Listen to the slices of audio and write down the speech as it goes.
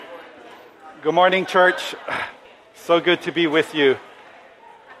Good morning, church. So good to be with you.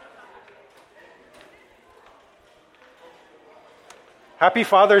 Happy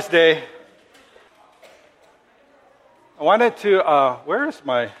Father's Day. I wanted to,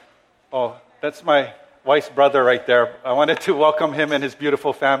 that's my wife's brother right there. I wanted to welcome him and his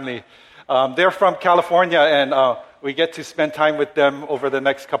beautiful family. They're from California, and we get to spend time with them over the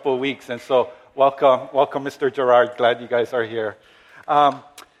next couple of weeks. And so welcome, Mr. Gerard. Glad you guys are here.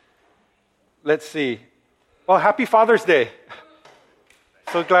 Let's see. Well, happy Father's Day.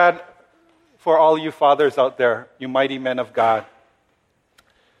 So glad for all you fathers out there, you mighty men of God.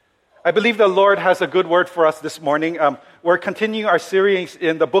 I believe the Lord has a good word for us this morning. We're continuing our series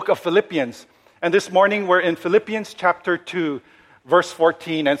in the book of Philippians. And this morning we're in Philippians chapter 2, verse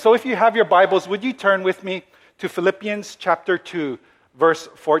 14. And so if you have your Bibles, would you turn with me to Philippians chapter 2, verse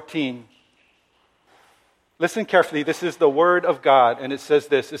 14. Listen carefully. This is the word of God. And it says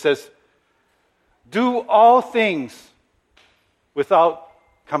this. It says, "Do all things without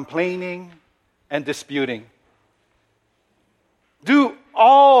complaining and disputing." Do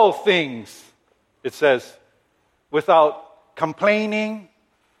all things, it says, without complaining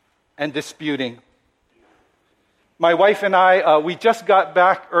and disputing. My wife and I, we just got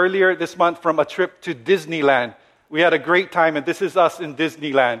back earlier this month from a trip to Disneyland. We had a great time, and this is us in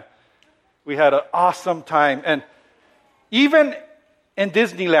Disneyland. We had an awesome time. And even in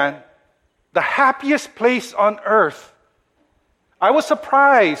Disneyland, the happiest place on earth, I was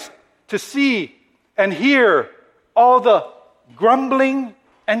surprised to see and hear all the grumbling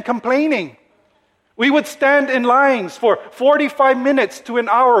and complaining. We would stand in lines for 45 minutes to an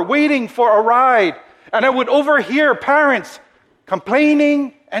hour waiting for a ride, and I would overhear parents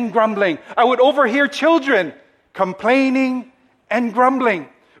complaining and grumbling. I would overhear children complaining and grumbling.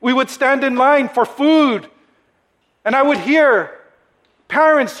 We would stand in line for food, and I would hear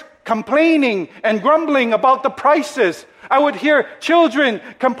parents complaining and grumbling about the prices. I would hear children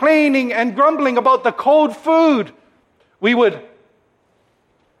complaining and grumbling about the cold food. We would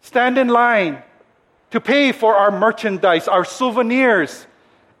stand in line to pay for our merchandise, our souvenirs,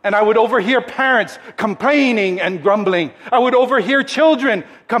 and I would overhear parents complaining and grumbling. I would overhear children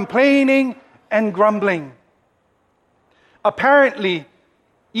complaining and grumbling. Apparently,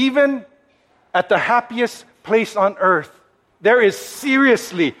 even at the happiest place on earth, there is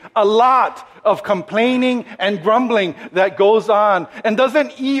seriously a lot of complaining and grumbling that goes on. And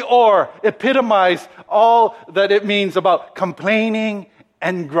doesn't Eeyore epitomize all that it means about complaining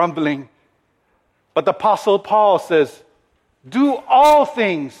and grumbling? But the Apostle Paul says, do all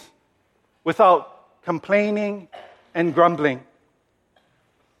things without complaining and grumbling.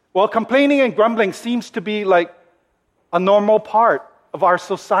 Well, complaining and grumbling seems to be like a normal part of our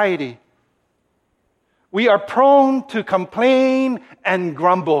society. We are prone to complain and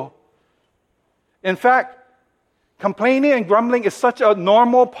grumble. In fact, complaining and grumbling is such a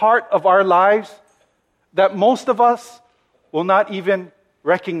normal part of our lives that most of us will not even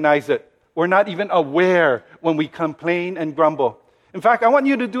recognize it. We're not even aware when we complain and grumble. In fact, I want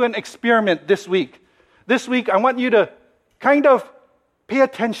you to do an experiment this week. This week, I want you to kind of pay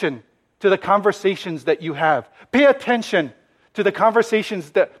attention to the conversations that you have. Pay attention to the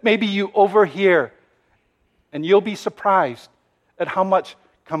conversations that maybe you overhear. And you'll be surprised at how much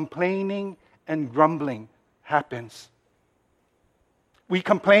complaining and grumbling happens. We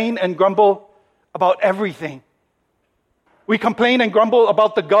complain and grumble about everything. We complain and grumble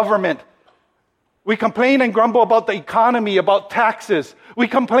about the government. We complain and grumble about the economy, about taxes. We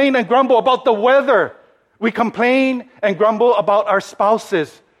complain and grumble about the weather. We complain and grumble about our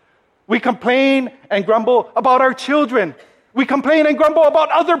spouses. We complain and grumble about our children. We complain and grumble about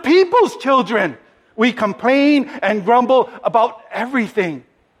other people's children. We complain and grumble about everything.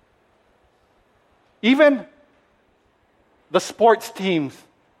 Even the sports teams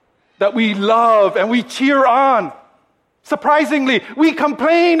that we love and we cheer on, surprisingly, we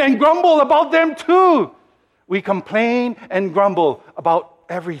complain and grumble about them too. We complain and grumble about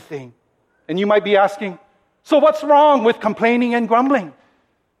everything. And you might be asking, so what's wrong with complaining and grumbling?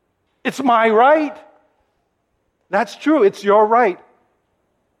 It's my right. That's true, it's your right.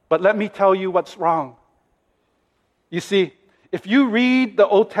 But let me tell you what's wrong. You see, if you read the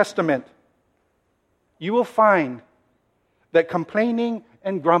Old Testament, you will find that complaining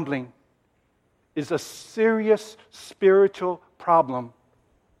and grumbling is a serious spiritual problem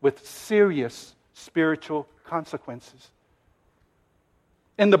with serious spiritual consequences.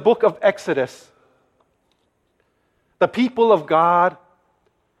 In the book of Exodus, the people of God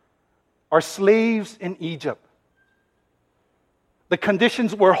are slaves in Egypt. The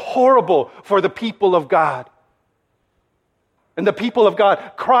conditions were horrible for the people of God. And the people of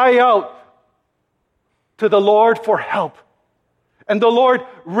God cry out to the Lord for help. And the Lord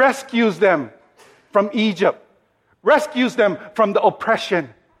rescues them from Egypt, rescues them from the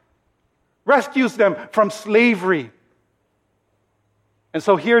oppression, rescues them from slavery. And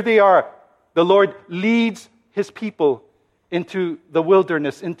so here they are. The Lord leads His people into the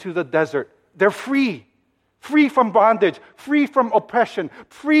wilderness, into the desert. They're free from bondage, free from oppression,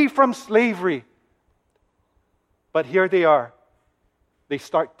 free from slavery. But here they are. They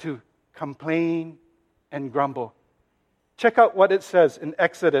start to complain and grumble. Check out what it says in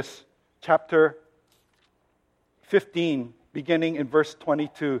Exodus chapter 15, beginning in verse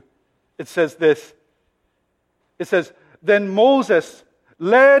 22. It says this. It says, "Then Moses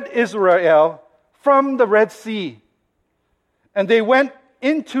led Israel from the Red Sea, and they went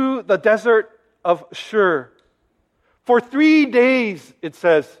into the desert of Shur. For 3 days," it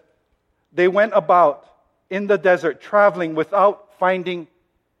says, "they went about in the desert, traveling without finding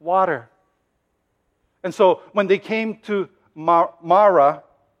water." And so when they came to Mara,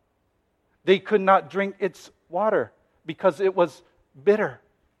 they could not drink its water because it was bitter.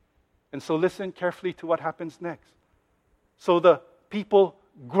 And so listen carefully to what happens next. So the people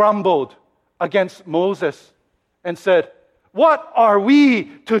grumbled against Moses and said, "What are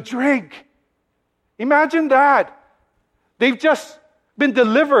we to drink?" Imagine that. They've just been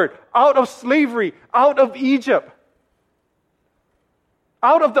delivered out of slavery, out of Egypt,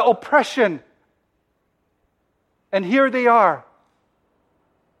 out of the oppression. And here they are.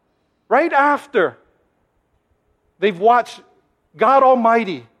 Right after they've watched God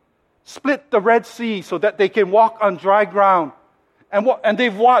Almighty split the Red Sea so that they can walk on dry ground. And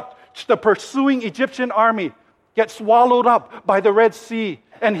they've watched the pursuing Egyptian army get swallowed up by the Red Sea.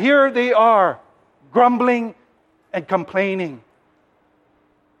 And here they are, grumbling and complaining.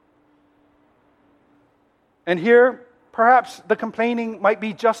 And here, perhaps the complaining might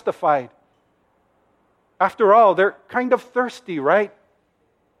be justified. After all, they're kind of thirsty, right?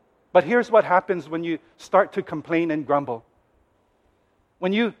 But here's what happens when you start to complain and grumble.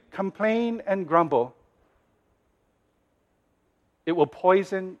 When you complain and grumble, it will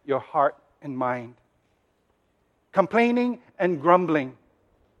poison your heart and mind. Complaining and grumbling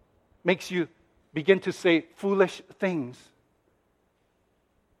makes you begin to say foolish things.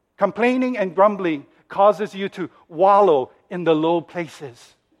 Complaining and grumbling causes you to wallow in the low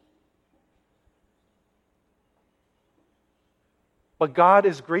places. But God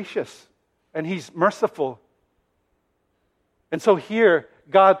is gracious and He's merciful. And so here,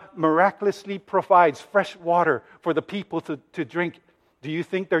 God miraculously provides fresh water for the people to drink. Do you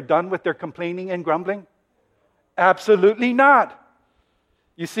think they're done with their complaining and grumbling? Absolutely not.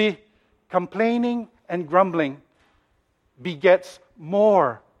 You see, complaining and grumbling begets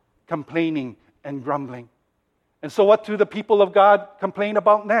more complaining and grumbling. And so what do the people of God complain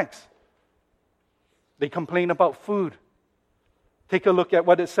about next? They complain about food. Take a look at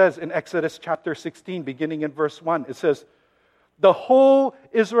what it says in Exodus chapter 16, beginning in verse 1. It says, "The whole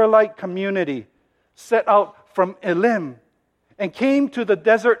Israelite community set out from Elim and came to the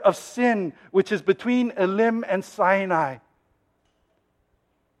desert of Sin, which is between Elim and Sinai."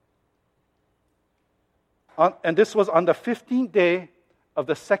 And this was on the 15th day of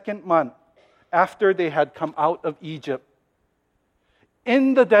the second month after they had come out of Egypt.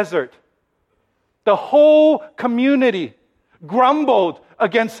 In the desert, the whole community grumbled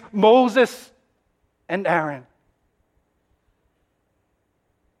against Moses and Aaron.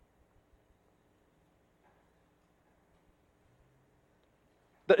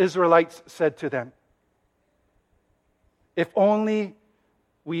 The Israelites said to them, "If only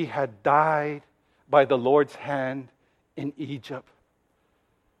we had died by the Lord's hand in Egypt.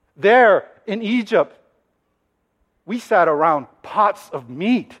 There in Egypt, we sat around pots of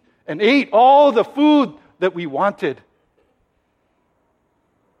meat and ate all the food that we wanted.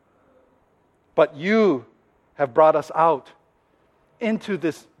 But you have brought us out into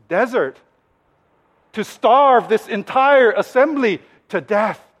this desert to starve this entire assembly to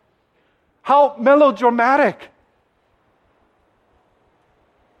death." How melodramatic.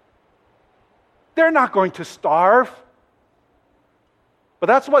 They're not going to starve. But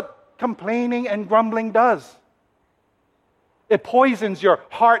that's what complaining and grumbling does. It poisons your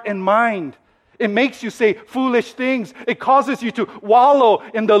heart and mind. It makes you say foolish things. It causes you to wallow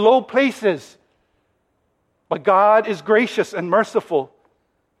in the low places. But God is gracious and merciful.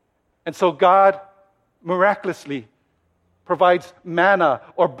 And so God miraculously provides manna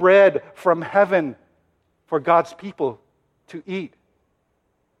or bread from heaven for God's people to eat.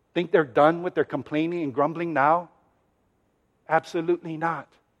 Think they're done with their complaining and grumbling now? Absolutely not.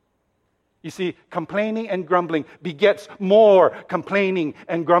 You see, complaining and grumbling begets more complaining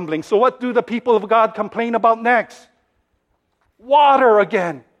and grumbling. So what do the people of God complain about next? Water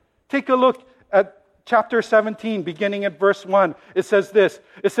again. Take a look at chapter 17, beginning at verse 1. It says this.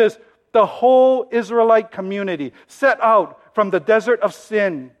 It says, the whole Israelite community set out from the desert of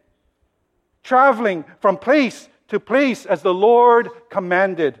Sin, traveling from place to place as the Lord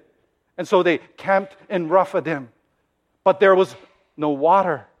commanded. And so they camped in Rephidim. But there was no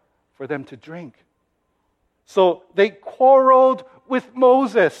water for them to drink. So they quarreled with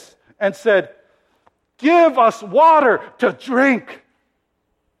Moses and said, give us water to drink.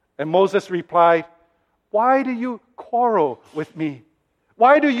 And Moses replied, why do you quarrel with me?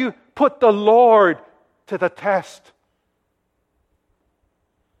 Why do you put the Lord to the test?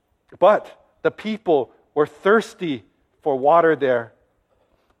 But the people were thirsty for water there.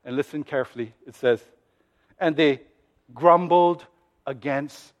 And listen carefully, it says, and they grumbled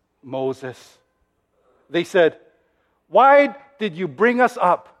against Moses. They said, why did you bring us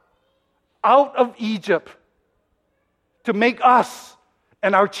up out of Egypt to make us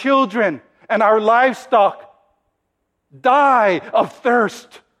and our children and our livestock die of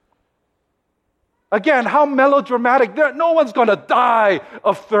thirst? Again, how melodramatic. No one's going to die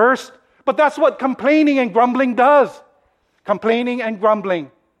of thirst. But that's what complaining and grumbling does. Complaining and grumbling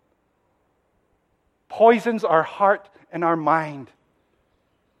poisons our heart and our mind.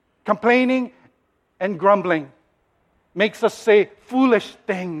 Complaining and grumbling makes us say foolish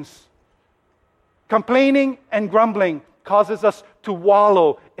things. Complaining and grumbling causes us to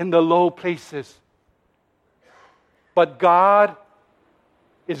wallow in the low places. But God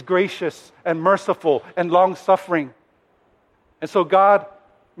is gracious and merciful and long-suffering. And so God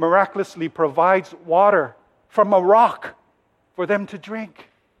miraculously provides water from a rock for them to drink.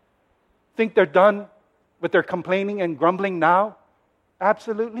 Think they're done with their complaining and grumbling now?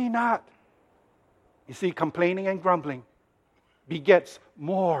 Absolutely not. You see, complaining and grumbling begets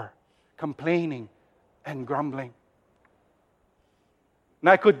more complaining and grumbling. And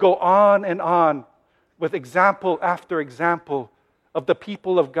I could go on with example after example of the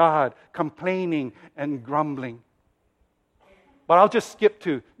people of God complaining and grumbling. But I'll just skip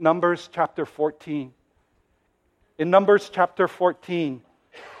to Numbers chapter 14. In Numbers chapter 14,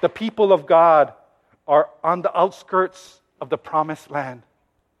 the people of God are on the outskirts of the promised land.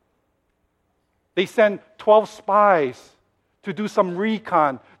 They send 12 spies to do some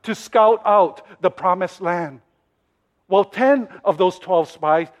recon, to scout out the promised land. Well, 10 of those 12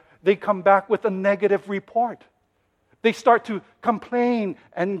 spies, they come back with a negative report. They start to complain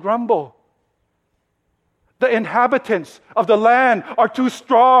and grumble. The inhabitants of the land are too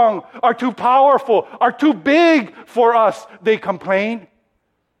strong, are too powerful, are too big for us, they complain.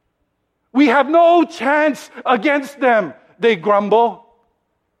 We have no chance against them, they grumble.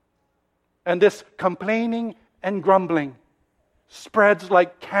 And this complaining and grumbling spreads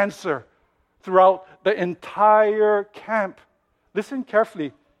like cancer throughout the entire camp. Listen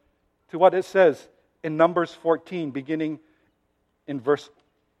carefully to what it says in Numbers 14, beginning in verse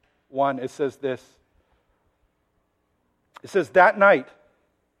 1. It says this. It says, that night,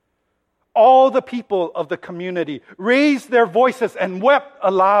 all the people of the community raised their voices and wept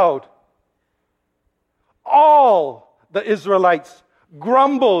aloud. All the Israelites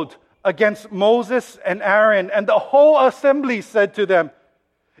grumbled against Moses and Aaron, and the whole assembly said to them,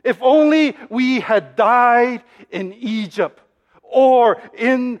 if only we had died in Egypt or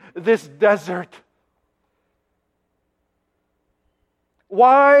in this desert.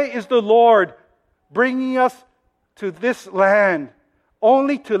 Why is the Lord bringing us to this land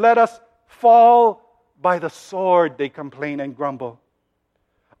only to let us fall by the sword? They complain and grumble.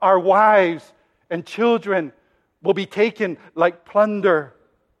 Our wives and children will be taken like plunder.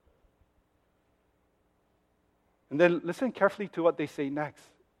 And then listen carefully to what they say next.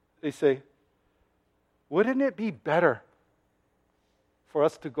 They say, wouldn't it be better for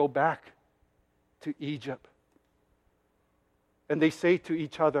us to go back to Egypt? And they say to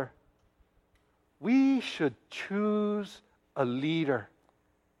each other, we should choose a leader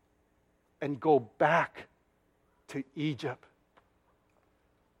and go back to Egypt.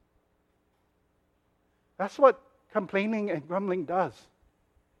 That's what complaining and grumbling does.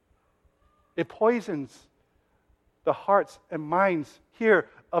 It poisons the hearts and minds here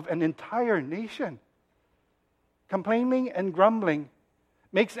of an entire nation. Complaining and grumbling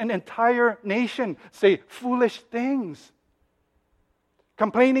makes an entire nation say foolish things.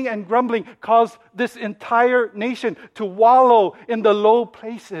 Complaining and grumbling cause this entire nation to wallow in the low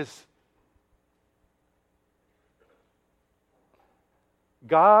places.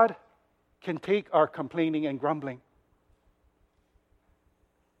 God can take our complaining and grumbling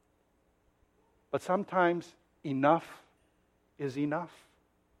But sometimes enough is enough.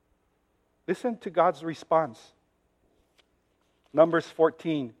 Listen to God's response. Numbers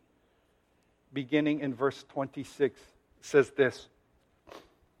 14, beginning in verse 26, says this.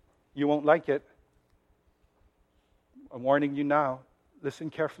 You won't like it. I'm warning you now. Listen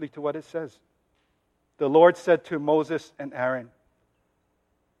carefully to what it says. The Lord said to Moses and Aaron,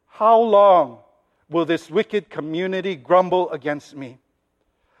 how long will this wicked community grumble against me?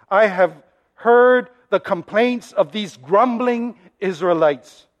 I have heard the complaints of these grumbling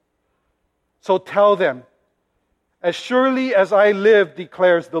Israelites. So tell them, as surely as I live,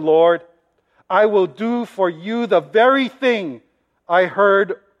 declares the Lord, I will do for you the very thing I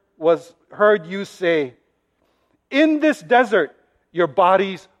heard you say. In this desert, your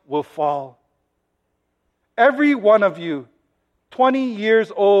bodies will fall. Every one of you, 20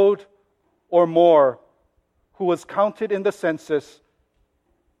 years old or more, who was counted in the census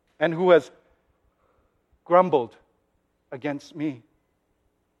and who has grumbled against me.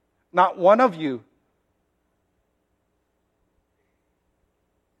 Not one of you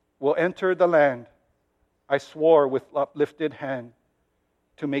will enter the land I swore with uplifted hand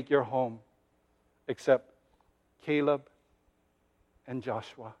to make your home, except Caleb and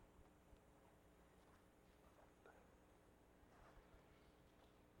Joshua.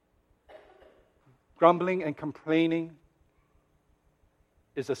 Grumbling and complaining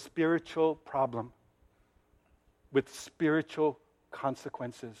is a spiritual problem with spiritual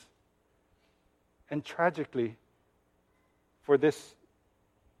consequences. And tragically, for this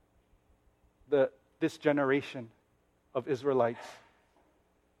generation of Israelites,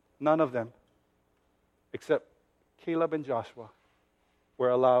 none of them, except Caleb and Joshua, were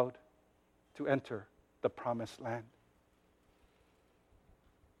allowed to enter the promised land.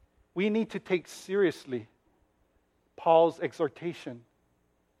 We need to take seriously Paul's exhortation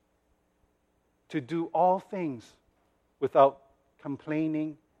to do all things without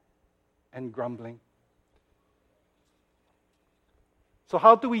complaining and grumbling. So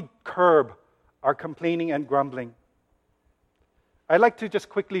how do we curb our complaining and grumbling? I'd like to just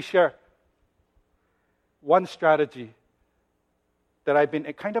quickly share one strategy that I've been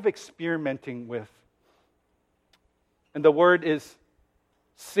kind of experimenting with. And the word is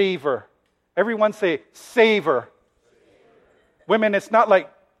savor. Everyone say savor. Women, it's not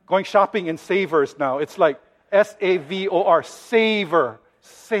like going shopping in Savors now. It's like S-A-V-O-R, savor,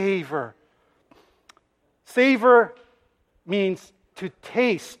 savor. Savor means to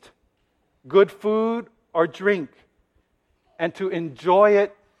taste good food or drink and to enjoy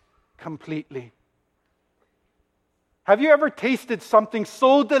it completely. Have you ever tasted something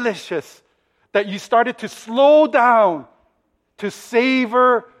so delicious that you started to slow down to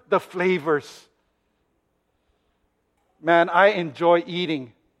savor the flavors? Man, I enjoy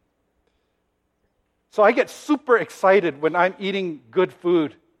eating. So I get super excited when I'm eating good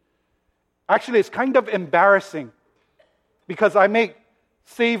food. Actually, it's kind of embarrassing because I make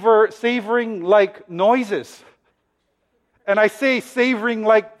savoring-like noises. And I say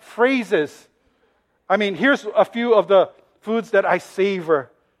savoring-like phrases. I mean, here's a few of the foods that I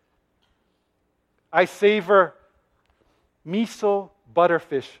savor. I savor miso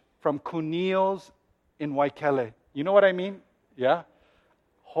butterfish from Cunil's in Waikele. You know what I mean? Yeah?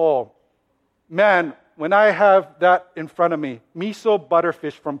 Oh, man, when I have that in front of me, miso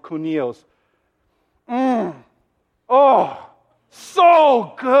butterfish from Cunil's. Oh,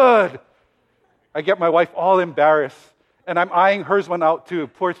 so good. I get my wife all embarrassed, and I'm eyeing hers one out too.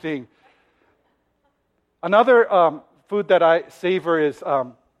 Poor thing. Another food that I savor is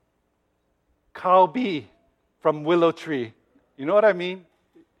kalbi from Willow Tree. You know what I mean?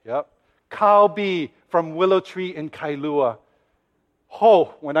 Yep. Kalbi from Willow Tree in Kailua.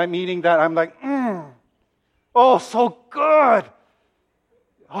 Oh, when I'm eating that, I'm like, oh, so good.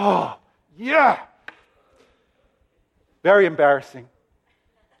 Oh, yeah. Very embarrassing.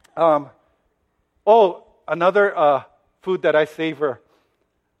 Another food that I savor.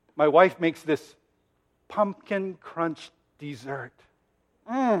 My wife makes this pumpkin crunch dessert.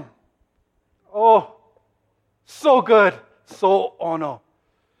 Oh, so good. So ono.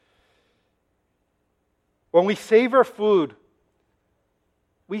 When we savor food,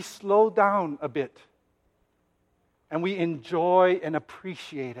 we slow down a bit and we enjoy and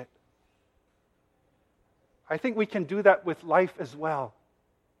appreciate it. I think we can do that with life as well.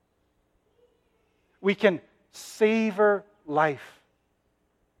 We can savor life.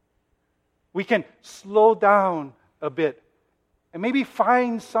 We can slow down a bit and maybe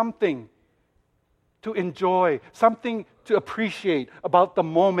find something to enjoy, something to appreciate about the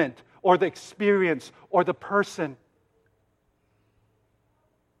moment or the experience or the person.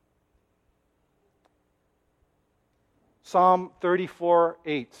 Psalm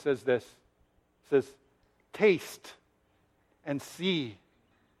 34:8 says this. It says, taste and see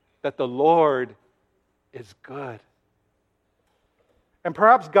that the Lord is good. And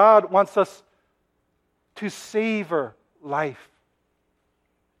perhaps God wants us to savor life,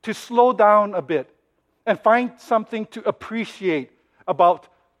 to slow down a bit and find something to appreciate about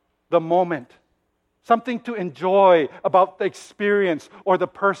the moment, something to enjoy about the experience or the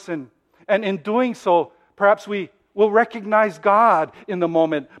person. And in doing so, perhaps we will recognize God in the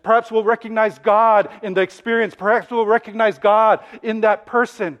moment. Perhaps we'll recognize God in the experience. Perhaps we'll recognize God in that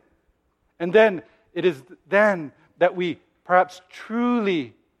person. And then it is then that we perhaps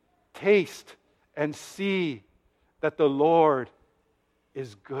truly taste and see that the Lord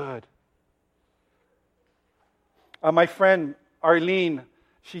is good. My friend Arlene,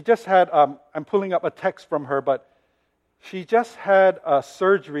 she just had, I'm pulling up a text from her, but she just had a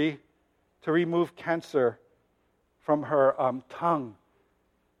surgery to remove cancer from her tongue.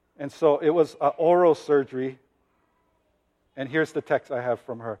 And so it was an oral surgery. And here's the text I have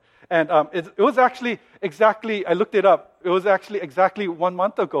from her. And it was actually exactly, I looked it up, it was actually exactly 1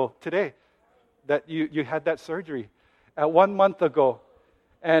 month ago today that you had that surgery. 1 month ago.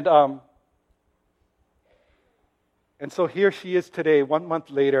 And so here she is today, 1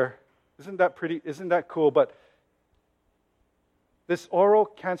 month later. Isn't that pretty? Isn't that cool? But this oral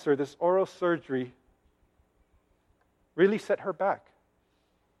cancer, this oral surgery really set her back.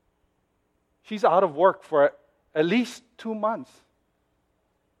 She's out of work for at least 2 months.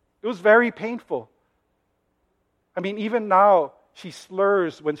 It was very painful. I mean, even now, she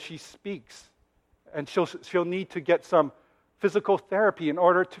slurs when she speaks. And she'll need to get some physical therapy in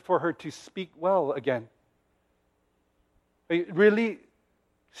order for her to speak well again. It really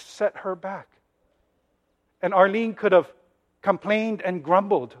set her back. And Arlene could have complained and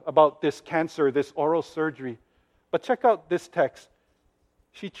grumbled about this cancer, this oral surgery. But check out this text.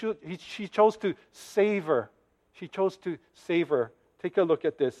 She chose to savor. She chose to savor. Take a look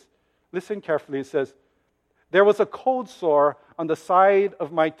at this. Listen carefully. It says, there was a cold sore on the side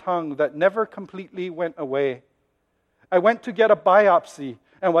of my tongue that never completely went away. I went to get a biopsy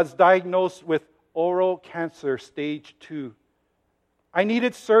and was diagnosed with oral cancer stage 2. I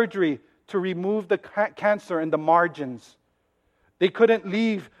needed surgery to remove the cancer in the margins. They couldn't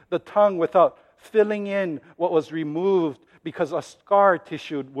leave the tongue without filling in what was removed because a scar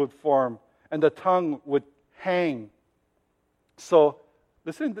tissue would form and the tongue would hang. So,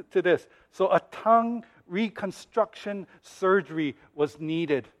 listen to this. So a tongue reconstruction surgery was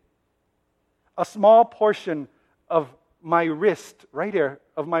needed. A small portion of my wrist, right here,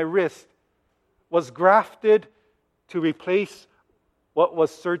 of my wrist, was grafted to replace what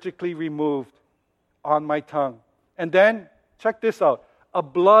was surgically removed on my tongue. And then, check this out, a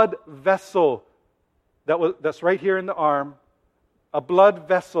blood vessel that's right here in the arm, a blood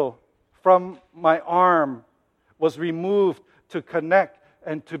vessel from my arm was removed to connect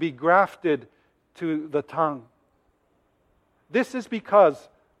and to be grafted to the tongue. This is because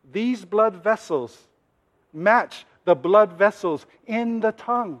these blood vessels match the blood vessels in the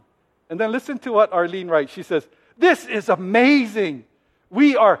tongue. And then listen to what Arlene writes. She says, this is amazing.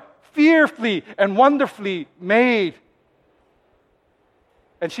 We are fearfully and wonderfully made.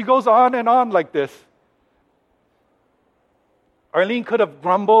 And she goes on and on like this. Arlene could have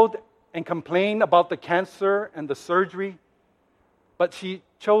grumbled and complained about the cancer and the surgery, but she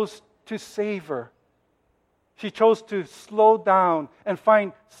chose to savor. She chose to slow down and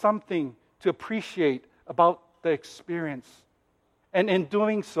find something to appreciate about the experience. And in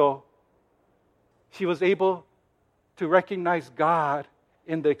doing so, she was able to recognize God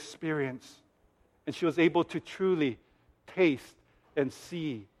in the experience. And she was able to truly taste and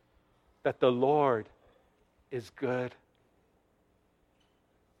see that the Lord is good.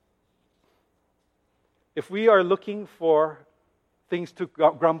 If we are looking for things to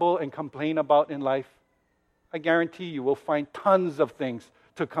grumble and complain about in life, I guarantee you will find tons of things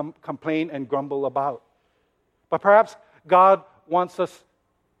to complain and grumble about. But perhaps God wants us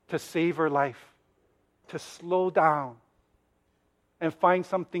to savor life, to slow down, and find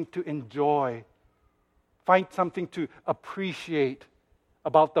something to enjoy, find something to appreciate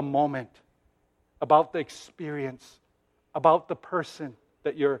about the moment, about the experience, about the person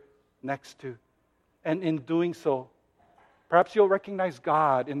that you're next to. And in doing so, perhaps you'll recognize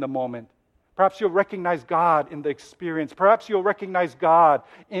God in the moment. Perhaps you'll recognize God in the experience. Perhaps you'll recognize God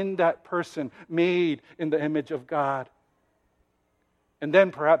in that person made in the image of God. And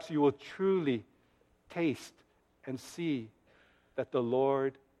then perhaps you will truly taste and see that the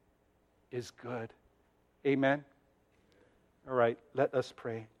Lord is good. Amen? All right, let us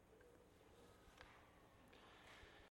pray.